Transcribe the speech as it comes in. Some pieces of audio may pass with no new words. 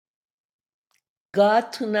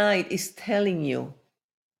God tonight is telling you,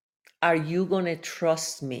 are you going to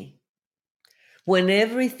trust me? When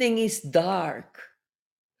everything is dark,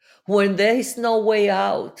 when there is no way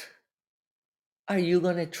out, are you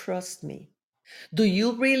going to trust me? Do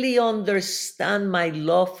you really understand my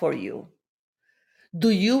love for you? Do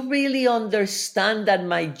you really understand that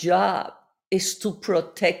my job is to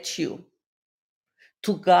protect you,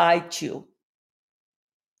 to guide you?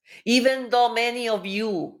 Even though many of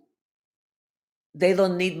you, they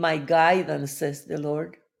don't need my guidance, says the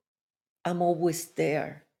Lord. I'm always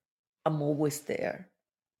there. I'm always there.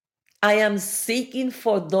 I am seeking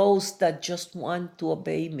for those that just want to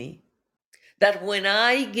obey me. That when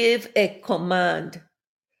I give a command,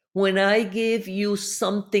 when I give you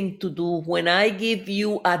something to do, when I give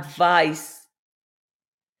you advice,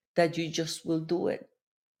 that you just will do it.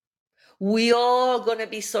 We all gonna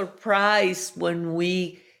be surprised when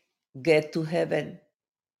we get to heaven,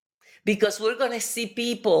 because we're gonna see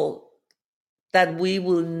people that we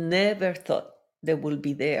will never thought they will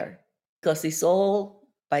be there, because it's all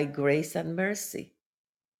by grace and mercy.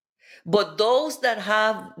 But those that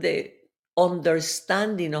have the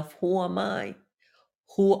understanding of who am I,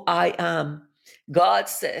 who I am, God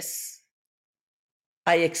says,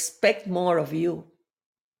 I expect more of you.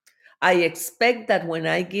 I expect that when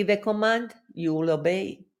I give a command, you will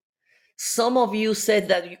obey. Some of you said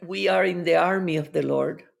that we are in the army of the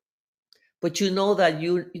Lord, but you know that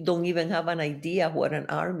you don't even have an idea what an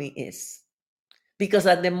army is. Because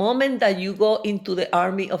at the moment that you go into the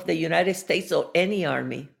army of the United States or any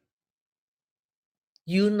army,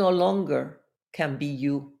 you no longer can be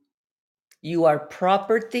you. You are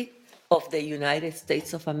property of the United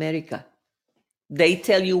States of America. They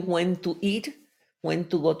tell you when to eat, when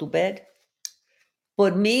to go to bed.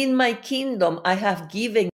 But me in my kingdom, I have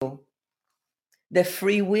given you the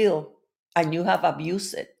free will, and you have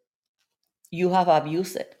abused it. You have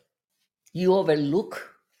abused it. You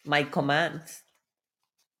overlook my commands.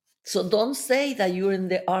 So don't say that you're in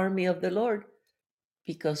the army of the Lord,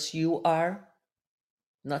 because you are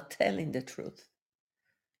not telling the truth.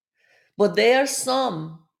 But there are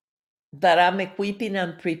some that I'm equipping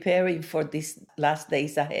and preparing for these last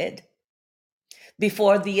days ahead.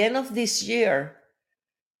 Before the end of this year,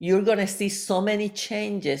 you're going to see so many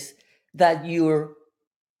changes that your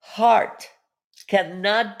heart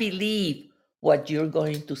cannot believe what you're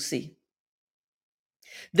going to see.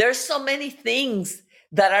 There's so many things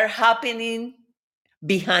that are happening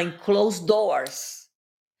behind closed doors,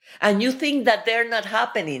 and you think that they're not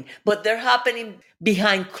happening, but they're happening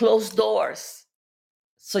behind closed doors.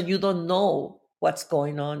 So you don't know what's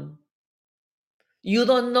going on. You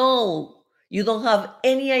don't know. You don't have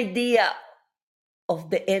any idea of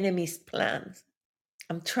the enemy's plans.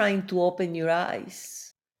 I'm trying to open your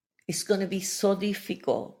eyes. It's going to be so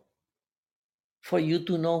difficult for you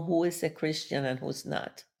to know who is a Christian and who's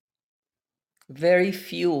not. Very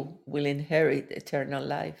few will inherit eternal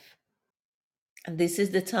life. And this is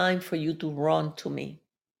the time for you to run to me,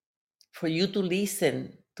 for you to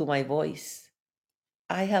listen to my voice.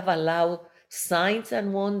 I have allowed signs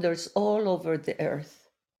and wonders all over the earth.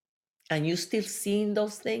 And you still seeing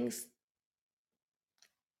those things?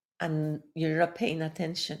 And you're not paying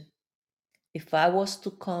attention. If I was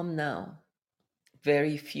to come now,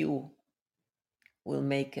 very few will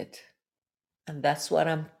make it. And that's what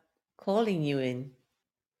I'm calling you in,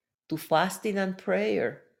 to fasting and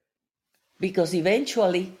prayer. Because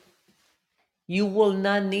eventually you will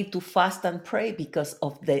not need to fast and pray because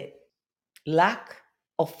of the lack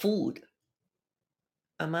of food.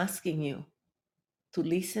 I'm asking you to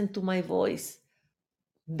listen to my voice.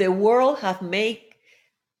 The world have made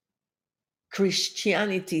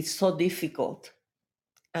Christianity so difficult,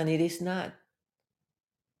 and it is not.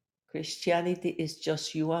 Christianity is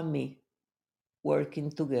just you and me working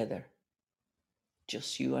together,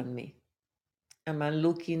 just you and me. And I'm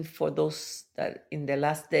looking for those that in the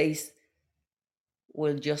last days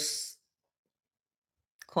will just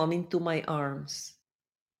come into my arms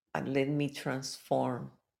and let me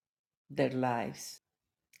transform their lives.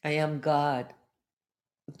 I am God.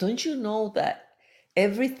 Don't you know that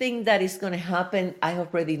everything that is going to happen, I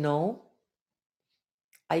already know?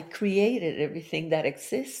 I created everything that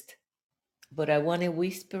exists, but I want to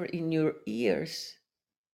whisper in your ears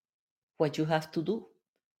what you have to do,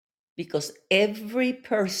 because every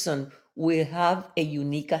person will have a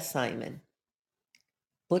unique assignment.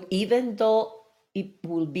 But even though it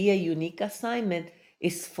will be a unique assignment,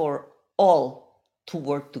 it's for all to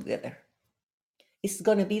work together. It's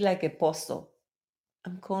going to be like a puzzle.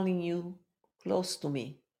 I'm calling you close to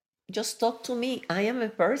me. Just talk to me. I am a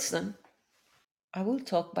person. I will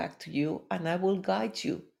talk back to you and I will guide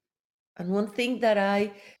you. And one thing that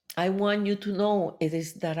I want you to know it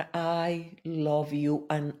is that I love you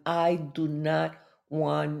and I do not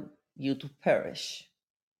want you to perish.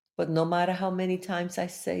 But no matter how many times I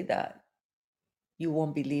say that, you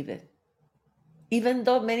won't believe it. Even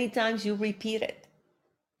though many times you repeat it,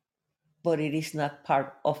 but it is not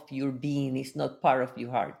part of your being, it's not part of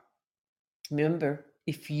your heart. Remember,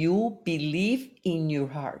 if you believe in your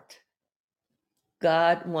heart,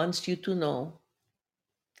 God wants you to know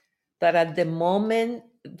that at the moment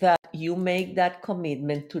that you make that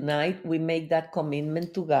commitment, tonight we make that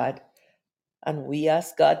commitment to God and we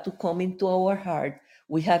ask God to come into our heart.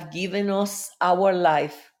 We have given us our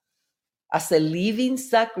life as a living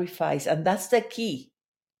sacrifice, and that's the key.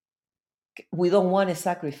 We don't want a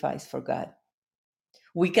sacrifice for God.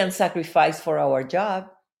 We can sacrifice for our job,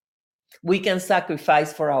 we can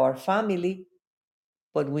sacrifice for our family,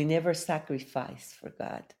 but we never sacrifice for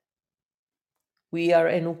God. We are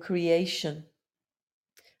a new creation.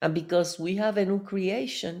 And because we have a new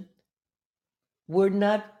creation, we're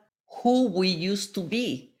not who we used to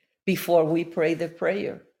be before we pray the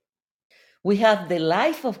prayer. We have the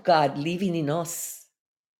life of God living in us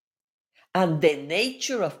and the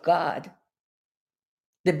nature of God.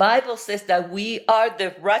 The Bible says that we are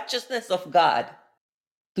the righteousness of God.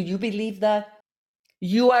 Do you believe that?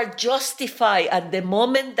 You are justified at the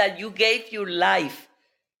moment that you gave your life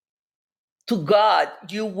to God.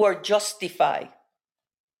 You were justified.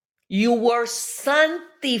 You were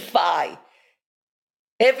sanctified.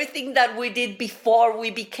 Everything that we did before we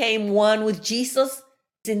became one with Jesus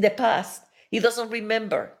is in the past. He doesn't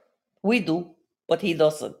remember. We do, but he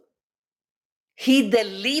doesn't. He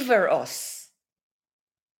delivered us.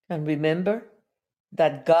 And remember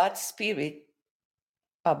that God's Spirit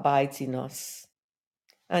abides in us.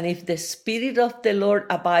 And if the Spirit of the Lord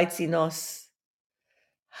abides in us,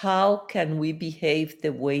 how can we behave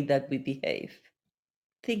the way that we behave?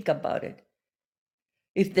 Think about it.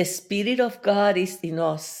 If the Spirit of God is in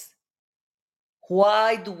us,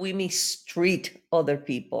 why do we mistreat other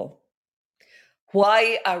people?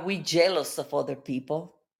 Why are we jealous of other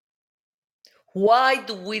people? Why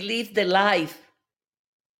do we live the life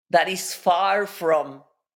that is far from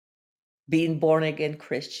being born again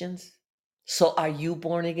Christians? So are you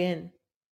born again?